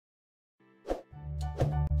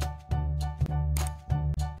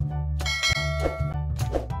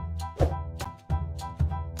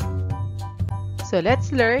So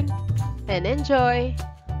let's learn and enjoy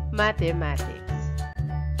mathematics.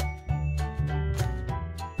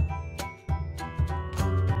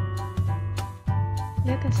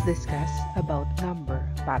 Let us discuss about number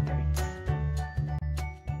patterns.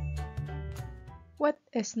 What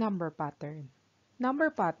is number pattern?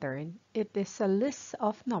 Number pattern, it is a list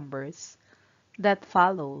of numbers that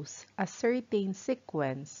follows a certain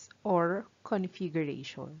sequence or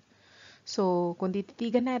configuration. So, kung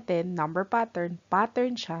tititigan natin, number pattern,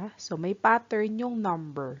 pattern siya. So, may pattern yung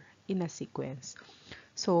number in a sequence.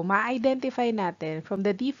 So, ma-identify natin from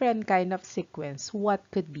the different kind of sequence what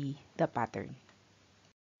could be the pattern.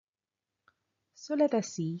 So, let us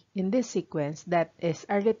see in this sequence that is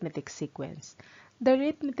arithmetic sequence. The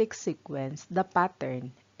arithmetic sequence, the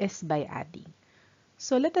pattern is by adding.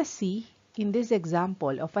 So, let us see in this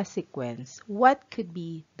example of a sequence what could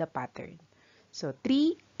be the pattern. So,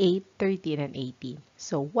 3, 8, 13, and 18.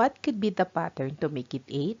 So, what could be the pattern to make it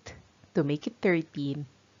 8, to make it 13,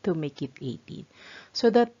 to make it 18? So,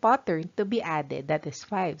 that pattern to be added, that is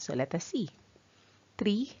 5. So, let us see.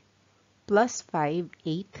 3 plus 5,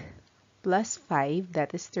 8, plus 5,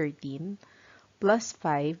 that is 13, plus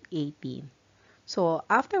 5, 18. So,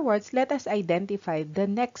 afterwards, let us identify the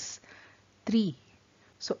next 3.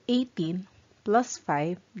 So, 18 plus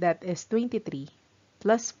 5, that is 23,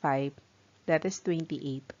 plus 5, that is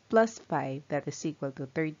 28, plus 5, that is equal to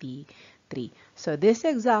 33. So, this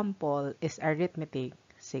example is arithmetic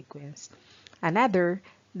sequence. Another,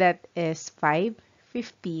 that is 5,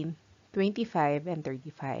 15, 25, and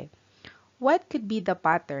 35. What could be the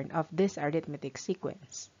pattern of this arithmetic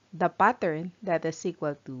sequence? The pattern that is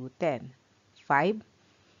equal to 10. 5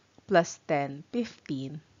 plus 10,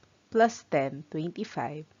 15, plus 10,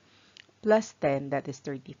 25, plus 10, that is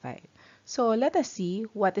 35. So, let us see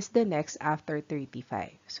what is the next after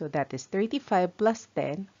 35. So, that is 35 plus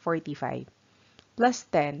 10, 45, plus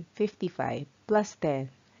 10, 55, plus 10,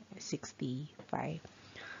 65.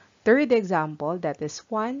 Third example, that is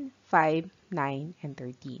 1, 5, 9, and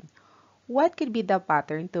 13. What could be the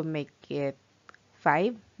pattern to make it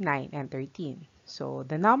 5, 9, and 13? So,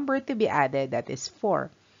 the number to be added, that is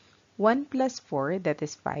 4. 1 plus 4, that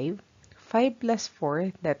is 5. 5 plus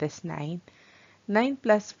 4, that is 9. 9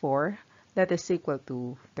 plus 4, that is equal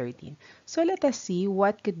to 13. So, let us see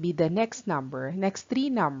what could be the next number, next 3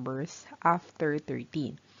 numbers after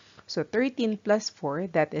 13. So, 13 plus 4,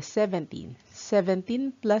 that is 17.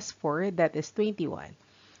 17 plus 4, that is 21.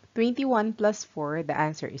 21 plus 4, the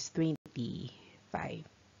answer is 25.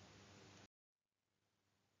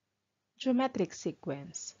 Geometric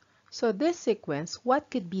sequence. So this sequence, what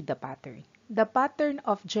could be the pattern? The pattern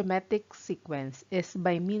of geometric sequence is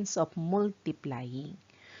by means of multiplying.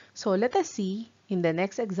 So let us see in the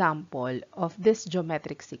next example of this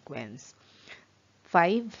geometric sequence.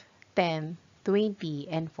 5, 10, 20,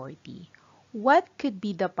 and 40. What could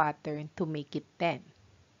be the pattern to make it 10?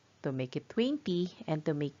 To make it 20, and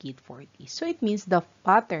to make it 40. So it means the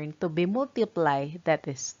pattern to be multiplied, that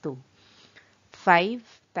is 2.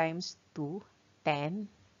 5 times 2, 10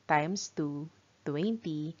 times 2,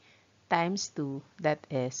 20 times 2, that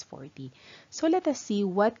is 40. So let us see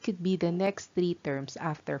what could be the next 3 terms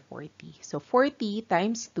after 40. So 40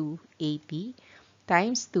 times 2, 80,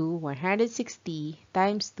 times 2, 160,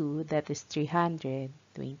 times 2, that is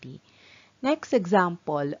 320. Next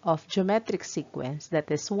example of geometric sequence,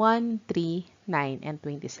 that is 1, 3, 9, and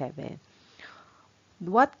 27.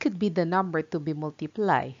 What could be the number to be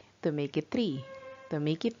multiplied? To make it 3, to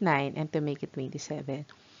make it 9, and to make it 27.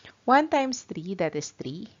 1 times 3, that is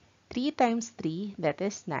 3. 3 times 3, that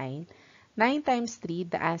is 9. 9 times 3,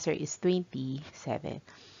 the answer is 27.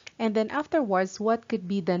 And then afterwards, what could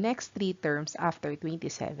be the next 3 terms after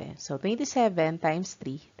 27? So 27 times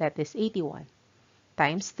 3, that is 81.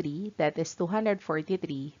 Times 3, that is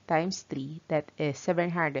 243. Times 3, that is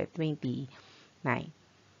 729.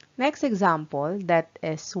 Next example, that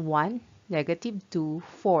is 1, negative 2,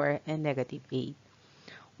 4, and negative 8.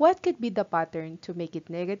 What could be the pattern to make it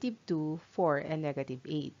negative 2, 4, and negative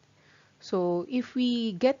 8? So, if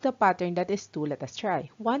we get the pattern that is 2, let us try.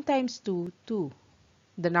 1 times 2, 2.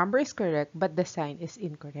 The number is correct, but the sign is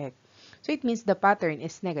incorrect. So, it means the pattern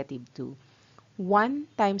is negative 2. 1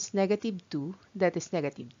 times negative 2, that is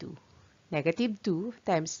negative 2. Negative 2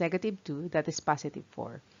 times negative 2, that is positive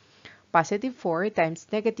 4. Positive 4 times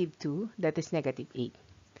negative 2, that is negative 8.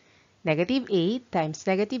 Negative 8 times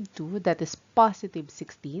negative 2, that is positive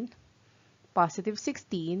 16. Positive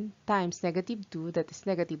 16 times negative 2, that is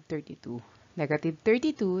negative 32. Negative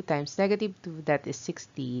 32 times negative 2, that is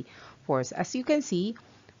 64. So as you can see,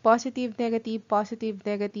 positive, negative, positive,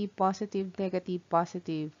 negative, positive, negative,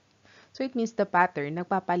 positive. So it means the pattern,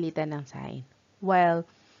 nagpapalitan ng sign. while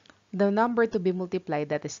the number to be multiplied,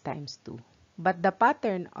 that is times 2. But the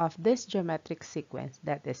pattern of this geometric sequence,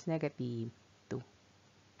 that is negative 2.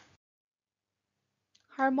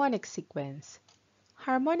 Harmonic sequence.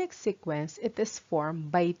 Harmonic sequence, it is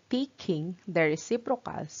formed by taking the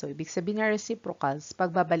reciprocals, so ibig sabihin ng reciprocals,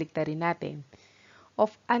 pagbabaliktarin natin, of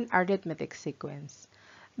an arithmetic sequence.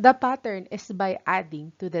 The pattern is by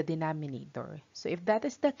adding to the denominator. So if that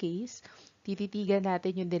is the case, tititigan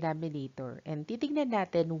natin yung denominator and titignan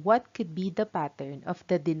natin what could be the pattern of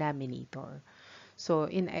the denominator. So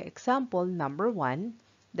in example number 1,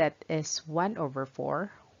 that is 1 over 4,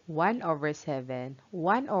 1 over 7,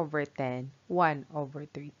 1 over 10, 1 over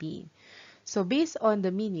 13. So based on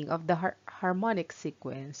the meaning of the harmonic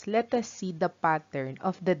sequence, let us see the pattern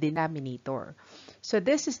of the denominator. So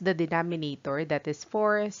this is the denominator, that is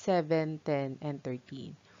 4, 7, 10, and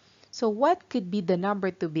 13. So what could be the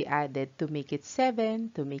number to be added to make it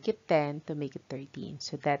 7, to make it 10, to make it 13?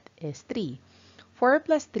 So that is 3. 4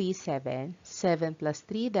 plus 3, 7. 7 plus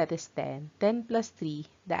 3, that is 10. 10 plus 3,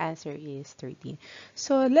 the answer is 13.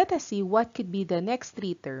 So let us see what could be the next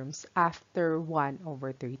 3 terms after 1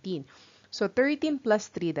 over 13. So 13 plus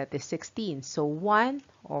 3, that is 16. So 1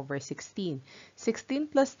 over 16. 16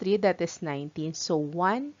 plus 3, that is 19. So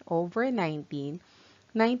 1 over 19.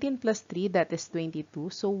 19 plus 3, that is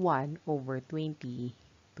 22. So 1 over 22.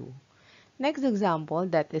 Next example,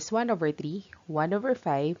 that is 1 over 3, 1 over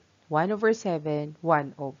 5, 1 over 7,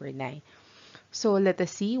 1 over 9. So let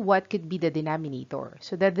us see what could be the denominator.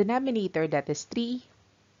 So the denominator, that is 3,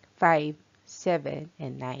 5, 7,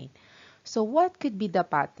 and 9. So what could be the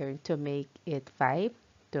pattern to make it 5,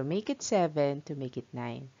 to make it 7, to make it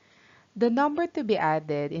 9? The number to be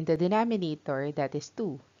added in the denominator, that is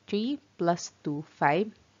 2. 3 plus 2,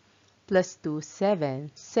 5, plus 2,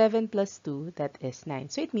 7. 7 plus 2, that is 9.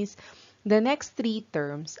 So it means the next 3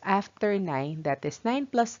 terms after 9, that is 9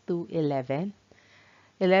 plus 2, 11.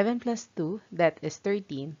 11 plus 2, that is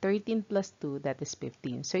 13. 13 plus 2, that is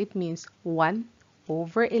 15. So it means 1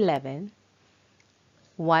 over 11,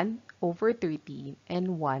 1 over 13,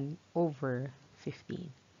 and 1 over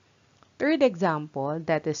 15. Third example,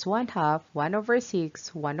 that is 1 half, 1 over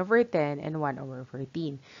 6, 1 over 10, and 1 over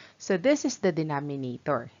 14. So this is the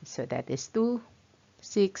denominator. So that is 2,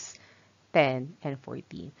 6, 10, and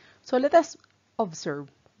 14. So let us observe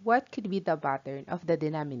what could be the pattern of the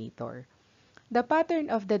denominator. The pattern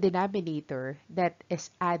of the denominator, that is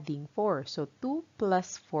adding 4. So 2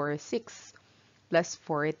 plus 4, 6, plus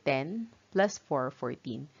 4, 10, plus 4,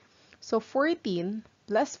 14. So 14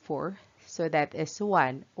 plus 4, so that is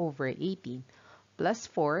 1 over 18. Plus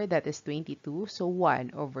 4, that is 22, so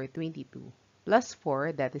 1 over 22. Plus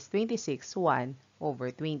 4, that is 26, 1 over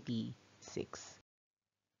 26.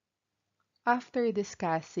 After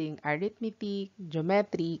discussing arithmetic,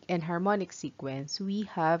 geometric, and harmonic sequence, we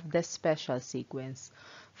have the special sequence.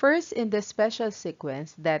 First, in the special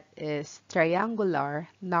sequence, that is triangular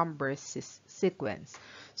number sequence.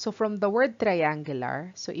 So from the word triangular,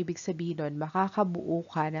 so ibig sabihin nun, makakabuo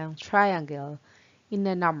ka ng triangle in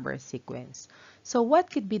a number sequence. So what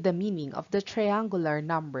could be the meaning of the triangular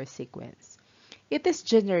number sequence? It is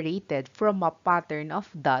generated from a pattern of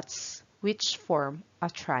dots which form a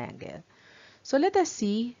triangle. So let us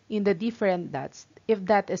see in the different dots if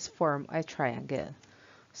that is form a triangle.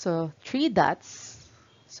 So 3 dots,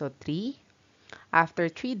 so 3. After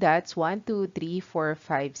 3 dots, 1, 2, 3, 4,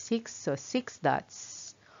 5, 6, so 6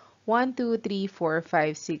 dots. 1, 2, 3, 4,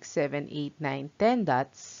 5, 6, 7, 8, 9, 10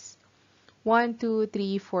 dots. 1, 2,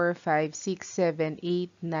 3, 4, 5, 6, 7, 8,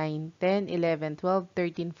 9, 10, 11, 12,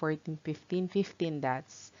 13, 14, 15, 15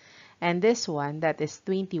 dots. And this one, that is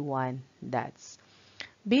 21 dots.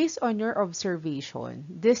 Based on your observation,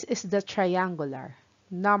 this is the triangular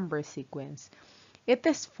number sequence. It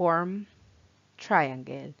is form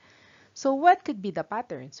triangle. So what could be the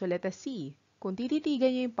pattern? So let us see. Kung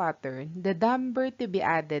tititigan nyo yung pattern, the number to be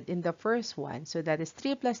added in the first one, so that is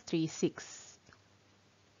 3 plus 3, 6.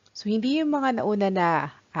 So hindi yung mga nauna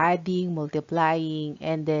na adding, multiplying,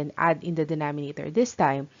 and then add in the denominator. This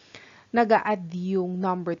time, nag-a-add yung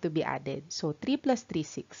number to be added. So 3 plus 3,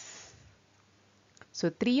 6. So,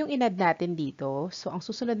 3 yung in-add natin dito. So, ang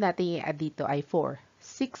susunod natin i-add dito ay 4.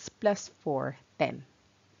 6 plus 4, 10.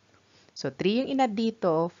 So, 3 yung in-add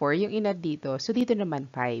dito, 4 yung in-add dito. So, dito naman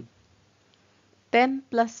 5. 10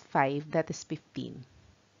 plus 5, that is 15.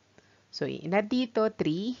 So, in-add dito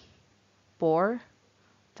 3, 4,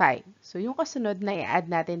 5. So, yung kasunod na i-add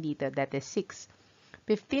natin dito, that is 6.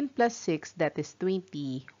 15 plus 6, that is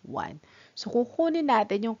 21. So, kukunin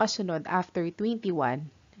natin yung kasunod after 21.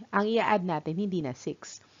 Ang i-add natin, hindi na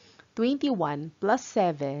 6. 21 plus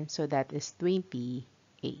 7, so that is 28.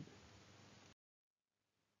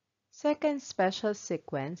 Second special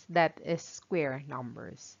sequence, that is square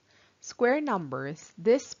numbers. Square numbers,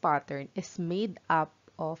 this pattern is made up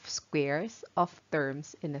of squares of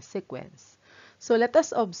terms in a sequence. So let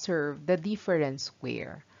us observe the different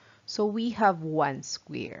square. So we have 1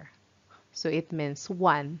 square. So it means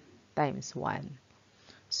 1 times 1.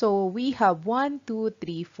 So we have 1, 2,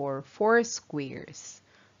 3, 4, 4 squares.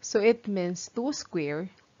 So it means 2 square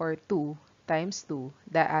or 2 times 2.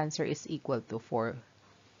 The answer is equal to 4.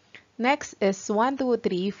 Next is 1, 2,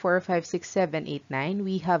 3, 4, 5, 6, 7, 8, 9.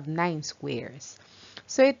 We have 9 squares.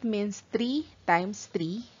 So it means 3 times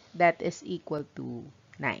 3, that is equal to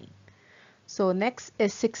 9. So next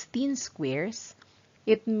is 16 squares.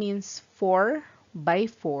 It means 4 by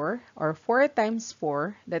 4 or 4 times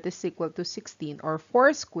 4, that is equal to 16, or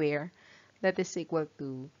 4 square, that is equal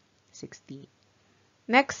to 16.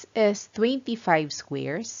 Next is 25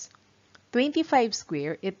 squares. 25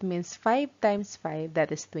 square, it means 5 times 5,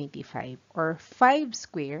 that is 25. Or 5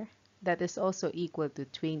 square, that is also equal to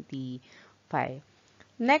 25.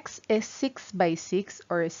 Next is 6 by 6,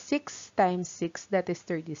 or 6 times 6, that is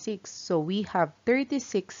 36. So we have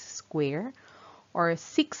 36 square, or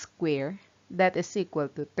 6 square, that is equal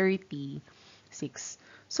to 36.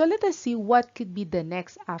 So let us see what could be the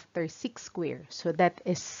next after 6 square. So that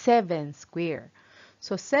is 7 square.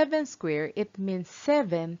 So 7 square, it means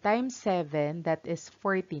 7 times 7, that is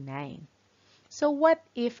 49. So what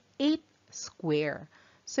if 8 square?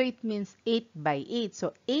 So it means 8 by 8.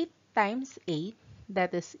 So 8 times 8,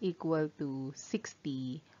 that is equal to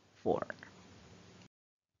 64.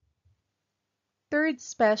 Third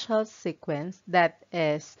special sequence, that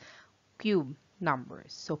is cube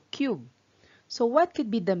numbers. So cube. So what could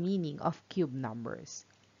be the meaning of cube numbers?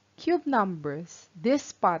 Cube numbers,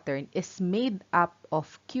 this pattern is made up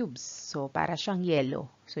of cubes. So, para siyang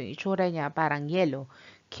yellow. So, yung itsura niya parang yellow.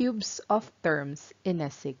 Cubes of terms in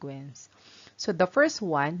a sequence. So, the first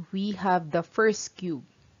one, we have the first cube.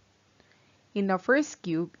 In the first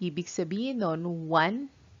cube, ibig sabihin nun, 1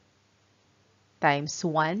 times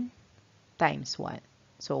 1 times 1.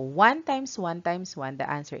 So, 1 times 1 times 1, the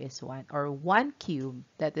answer is 1. Or 1 cube,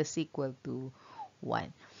 that is equal to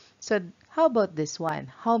 1. So, how about this one?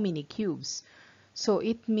 How many cubes? So,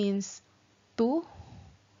 it means 2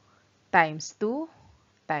 times 2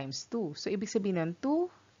 times 2. So, ibig sabihin ng 2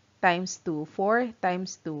 times 2, 4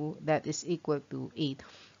 times 2, that is equal to 8.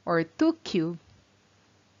 Or 2 cube,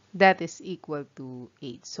 that is equal to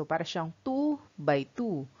 8. So, para siyang 2 by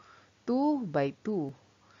 2. 2 by 2.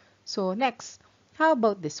 So, next, how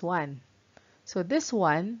about this one? So, this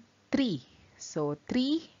one, 3. So,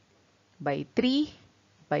 3 by 3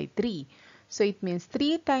 by 3. So, it means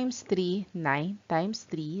 3 times 3, 9 times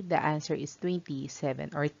 3, the answer is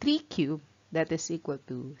 27. Or 3 cube, that is equal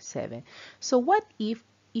to 7. So, what if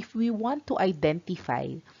we want to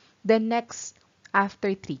identify the next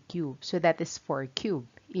after 3 cube? So, that is 4 cube.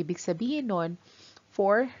 Ibig sabihin nun,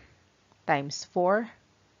 4 times 4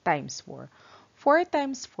 times 4. 4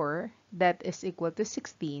 times 4, that is equal to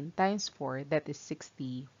 16, times 4, that is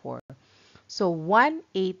 64. So, 1,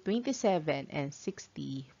 8, 27, and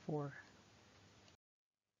 64.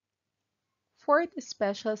 Fourth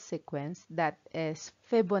special sequence, that is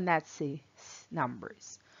Fibonacci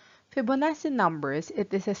numbers. Fibonacci numbers,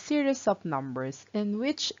 it is a series of numbers in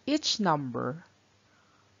which each number,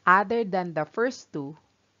 other than the first two,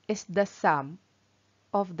 is the sum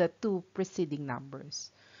of the two preceding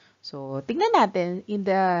numbers. So, tingnan natin in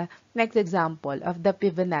the next example of the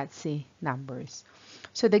Fibonacci numbers.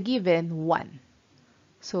 So, the given 1.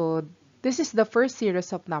 So, this is the first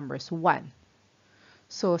series of numbers, 1.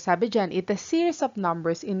 So, sabi dyan, it's a series of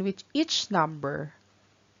numbers in which each number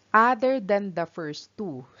other than the first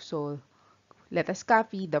two. So, let us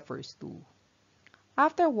copy the first two.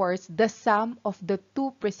 Afterwards, the sum of the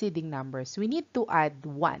two preceding numbers. We need to add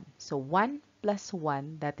 1. So, 1 plus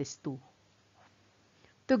 1, that is 2.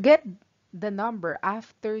 To get the number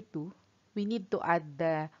after 2, we need to add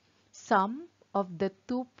the sum of the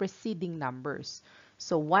two preceding numbers.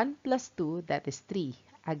 So, 1 plus 2, that is 3.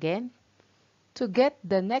 Again, to get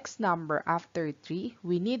the next number after 3,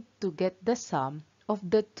 we need to get the sum of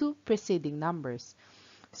the two preceding numbers.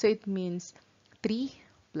 So, it means 3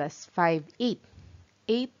 plus 5, 8.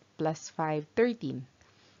 8 plus 5, 13.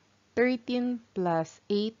 13 plus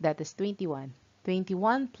 8, that is 21.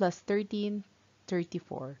 21 plus 13,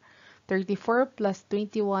 34. 34 plus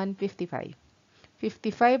 21, 55.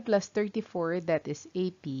 55 plus 34, that is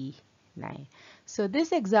 89. So,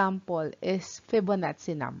 this example is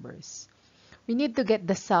Fibonacci numbers. We need to get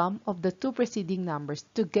the sum of the two preceding numbers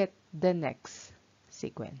to get the next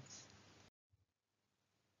sequence.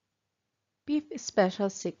 fifth special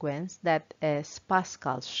sequence, that is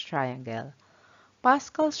Pascal's triangle.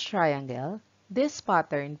 Pascal's triangle, this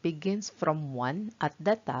pattern begins from 1 at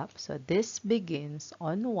the top. So this begins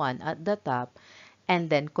on 1 at the top and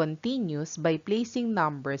then continues by placing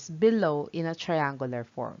numbers below in a triangular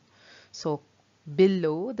form. So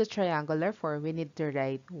below the triangular form, we need to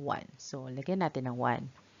write 1. So lagyan natin ng 1.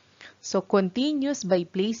 So continues by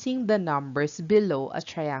placing the numbers below a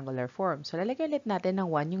triangular form. So lalagyan ulit natin ng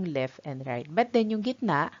 1 yung left and right. But then yung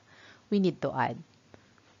gitna, we need to add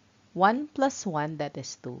 1 plus 1, that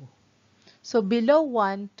is 2. So below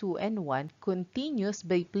 1, 2, and 1 continues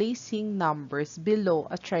by placing numbers below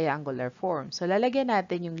a triangular form. So lalagyan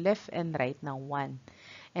natin yung left and right ng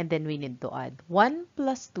 1. And then we need to add 1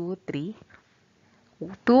 plus 2, 3.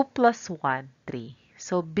 2 plus 1, 3.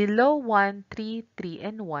 So below 1, 3, 3,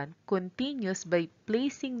 and 1 continues by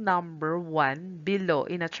placing number 1 below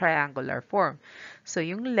in a triangular form. So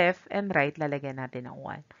yung left and right, lalagyan natin ng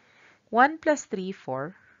 1. 1 plus 3,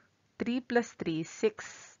 4. 3 plus 3,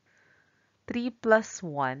 6. 3 plus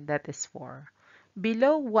 1, that is 4.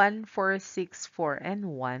 Below 1, 4, 6, 4,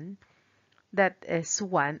 and 1, that is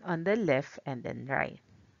 1 on the left and then right.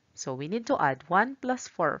 So we need to add 1 plus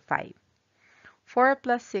 4, 5. 4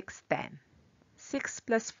 plus 6, 10. 6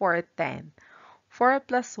 plus 4, 10. 4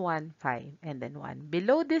 plus 1, 5. And then 1.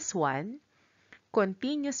 Below this 1,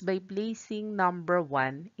 continues by placing number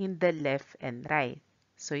 1 in the left and right.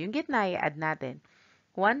 So yung gitna, i-add natin.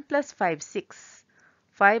 1 plus 5, 6.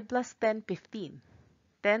 5 plus 10, 15.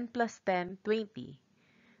 10 plus 10, 20.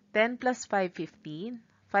 10 plus 5, 15.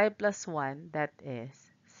 5 plus 1, that is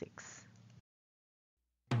 6.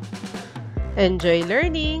 Enjoy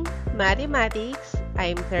learning mathematics.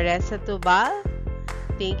 I'm Teresa Tubal.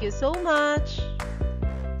 Thank you so much.